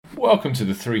Welcome to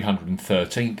the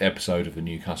 313th episode of the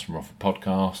New Customer Offer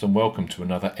podcast, and welcome to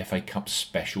another FA Cup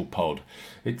special pod.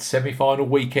 It's semi-final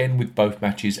weekend with both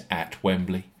matches at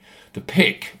Wembley. The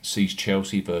pick sees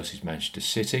Chelsea versus Manchester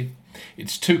City.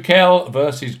 It's Tuchel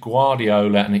versus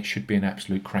Guardiola, and it should be an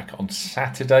absolute cracker on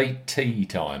Saturday tea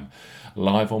time.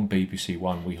 Live on BBC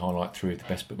One, we highlight three of the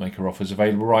best bookmaker offers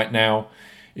available right now.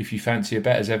 If you fancy a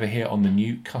bet as ever here on the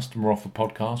New Customer Offer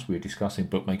podcast, we're discussing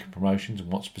bookmaker promotions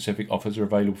and what specific offers are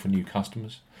available for new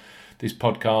customers. This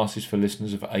podcast is for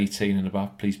listeners of 18 and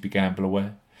above. Please be gamble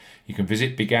aware. You can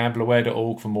visit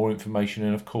begambleaware.org for more information,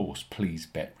 and of course, please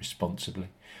bet responsibly.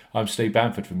 I'm Steve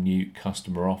Bamford from New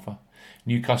Customer Offer.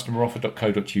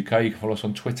 newcustomeroffer.co.uk. You can follow us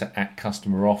on Twitter at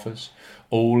Customer Offers.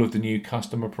 All of the new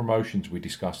customer promotions we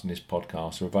discuss in this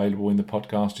podcast are available in the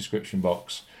podcast description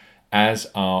box,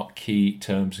 as are key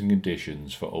terms and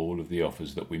conditions for all of the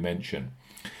offers that we mention.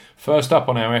 First up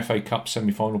on our FA Cup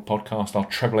semi-final podcast, our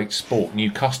Treble 8 Sport.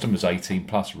 New customers 18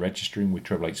 plus registering with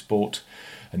Treble 8 Sport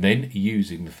and then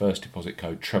using the first deposit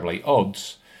code Treble 8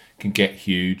 Odds can get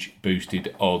huge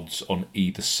boosted odds on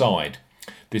either side.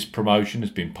 This promotion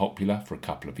has been popular for a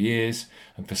couple of years,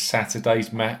 and for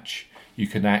Saturday's match you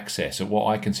can access at what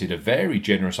I consider very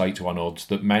generous 8-1 odds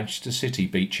that Manchester City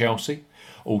beat Chelsea.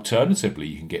 Alternatively,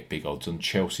 you can get big odds on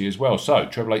Chelsea as well. So,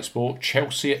 Treble 8 Sport,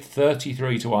 Chelsea at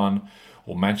 33-1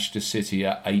 or Manchester City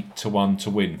at 8-1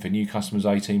 to win. For new customers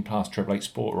 18 plus, Treble 8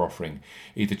 Sport are offering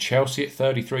either Chelsea at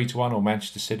 33-1 or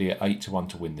Manchester City at 8-1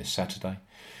 to win this Saturday.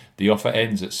 The offer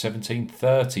ends at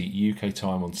 17:30 UK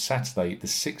time on Saturday, the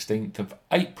 16th of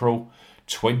April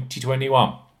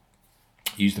 2021.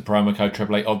 Use the promo code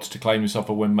Treble 8 Odds to claim this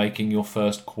offer when making your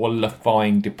first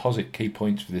qualifying deposit. Key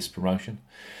points for this promotion: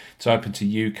 it's open to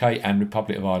UK and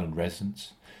Republic of Ireland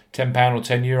residents. £10 or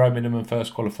 €10 minimum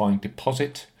first qualifying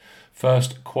deposit.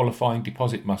 First qualifying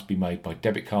deposit must be made by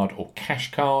debit card or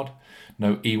cash card.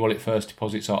 No e-wallet first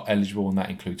deposits are eligible, and that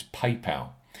includes PayPal.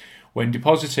 When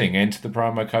depositing, enter the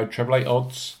promo code Treble 8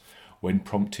 Odds when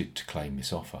prompted to claim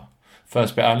this offer.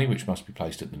 First bet only, which must be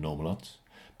placed at the normal odds.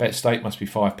 Bet stake must be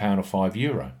 £5 or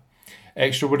 €5.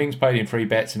 Extra winnings paid in free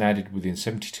bets and added within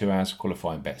 72 hours of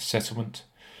qualifying bet settlement.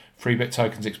 Free bet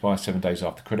tokens expire 7 days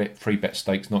after credit. Free bet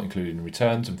stakes not included in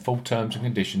returns, and full terms and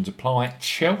conditions apply.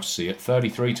 Chelsea at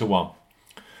 33-1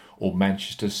 or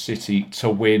Manchester City to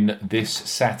win this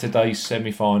Saturday's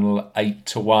semi-final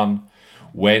 8-1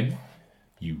 when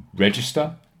you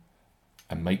register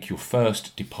and make your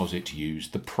first deposit. Use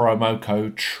the promo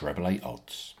code Treble 8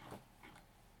 Odds.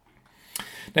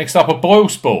 Next up are Boyle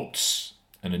Sports,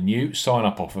 and a new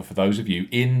sign-up offer for those of you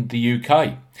in the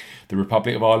UK. The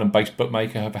Republic of Ireland-based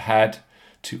bookmaker have had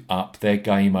to up their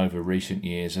game over recent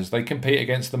years as they compete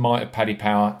against the might of Paddy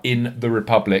Power in the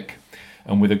Republic,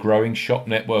 and with a growing shop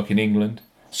network in England,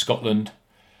 Scotland,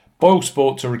 Boyle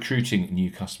Sports are recruiting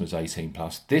new customers 18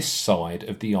 plus this side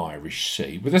of the Irish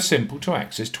Sea with a simple to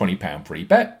access £20 free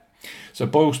bet. So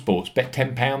Boyle Sports, bet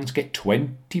 £10, get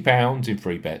 £20 in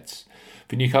free bets.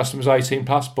 For new customers 18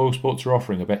 plus, Boyle Sports are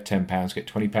offering a bet £10, get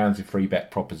 £20 in free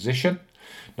bet proposition.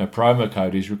 No promo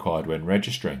code is required when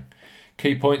registering.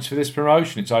 Key points for this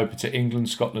promotion: it's open to England,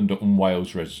 Scotland and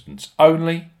Wales residents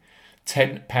only.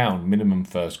 £10 minimum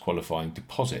first qualifying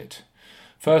deposit.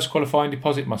 First qualifying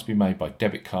deposit must be made by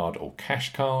debit card or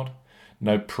cash card.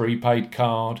 No prepaid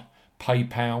card,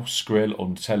 PayPal, Skrill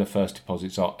or Teller first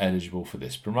deposits are eligible for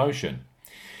this promotion.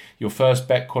 Your first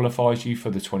bet qualifies you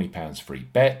for the £20 free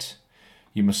bet.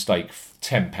 You must stake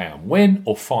 £10 win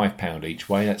or £5 each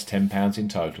way, that's £10 in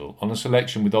total, on a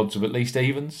selection with odds of at least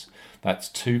evens, that's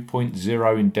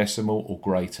 2.0 in decimal or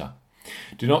greater.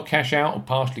 Do not cash out or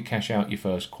partially cash out your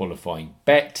first qualifying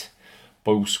bet.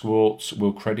 Boyle Sports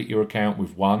will credit your account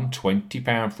with one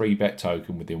 £20 free bet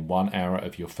token within 1 hour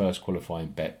of your first qualifying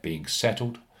bet being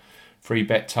settled. Free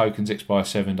bet tokens expire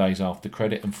 7 days after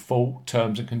credit, and full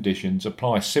terms and conditions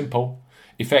apply. Simple,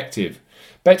 effective.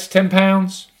 Bets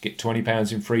 £10, get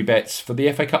 £20 in free bets for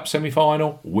the FA Cup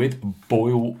semi-final with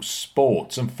Boyle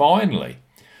Sports. And finally,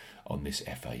 on this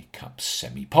FA Cup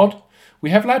semi-pod, we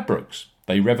have Ladbrokes.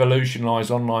 They revolutionise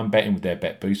online betting with their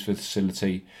Bet Boost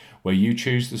facility, where you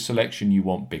choose the selection you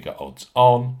want bigger odds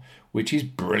on, which is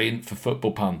brilliant for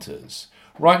football punters.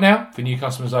 Right now, for new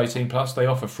customers 18 plus, they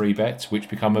offer free bets, which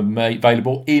become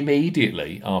available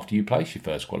immediately after you place your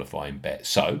first qualifying bet.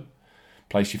 So,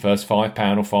 place your first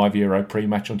 £5 or €5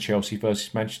 pre-match on Chelsea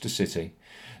versus Manchester City,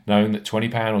 knowing that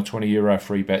 £20 or €20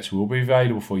 free bets will be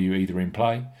available for you either in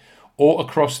play or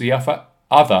across the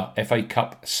other FA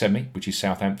Cup semi, which is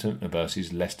Southampton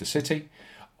versus Leicester City,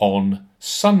 on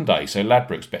Sunday. So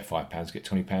Ladbrokes, bet £5, get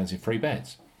 £20 in free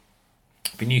bets.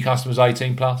 For new customers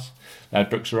 18 plus,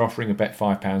 Ladbrokes are offering a bet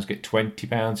 £5 get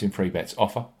 £20 in free bets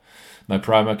offer. No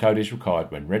promo code is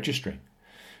required when registering.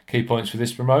 Key points for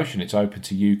this promotion: it's open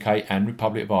to UK and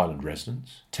Republic of Ireland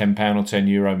residents. £10 or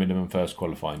 €10 minimum first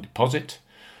qualifying deposit.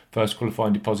 First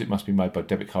qualifying deposit must be made by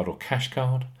debit card or cash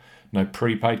card. No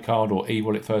prepaid card or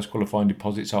e-wallet first qualifying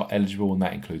deposits are eligible, and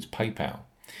that includes PayPal.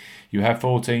 You have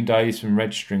 14 days from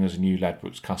registering as a new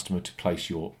Ladbrokes customer to place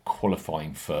your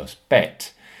qualifying first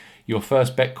bet. Your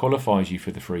first bet qualifies you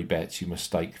for the free bets. You must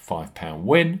stake £5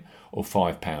 win or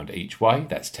 £5 each way,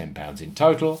 that's £10 in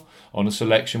total, on a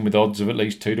selection with odds of at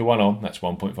least 2 to 1 on, that's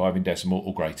 1.5 in decimal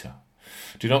or greater.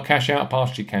 Do not cash out or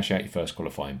partially cash out your first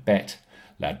qualifying bet.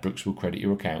 Ladbrokes will credit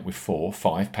your account with £4,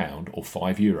 £5 or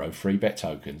 €5 free bet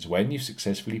tokens when you've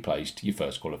successfully placed your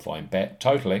first qualifying bet,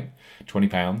 totalling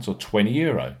 £20 or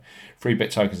 €20. Free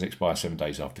bet tokens expire 7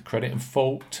 days after credit, and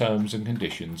full terms and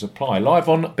conditions apply. Live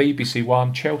on BBC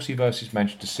One, Chelsea versus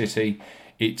Manchester City.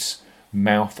 It's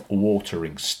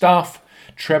mouth-watering stuff.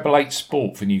 Treble 8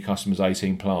 Sport for new customers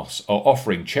 18 plus are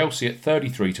offering Chelsea at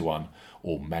 33 to 1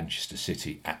 or Manchester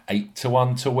City at 8 to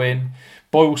 1 to win.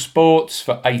 Boyle Sports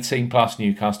for 18 plus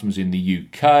new customers in the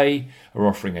UK are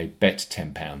offering a bet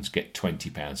 £10 get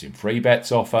 £20 in free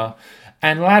bets offer.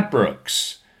 And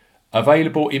Ladbrokes,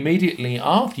 available immediately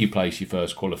after you place your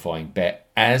first qualifying bet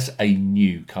as a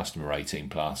new customer 18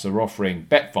 plus, are offering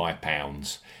bet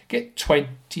 £5 get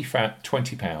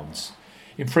 £20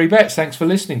 in free bets. Thanks for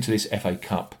listening to this FA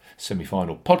Cup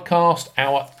semi-final podcast,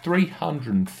 our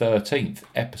 313th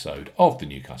episode of the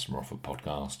New Customer Offer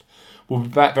podcast. We'll be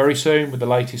back very soon with the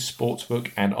latest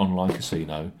sportsbook and online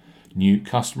casino new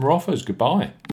customer offers. Goodbye.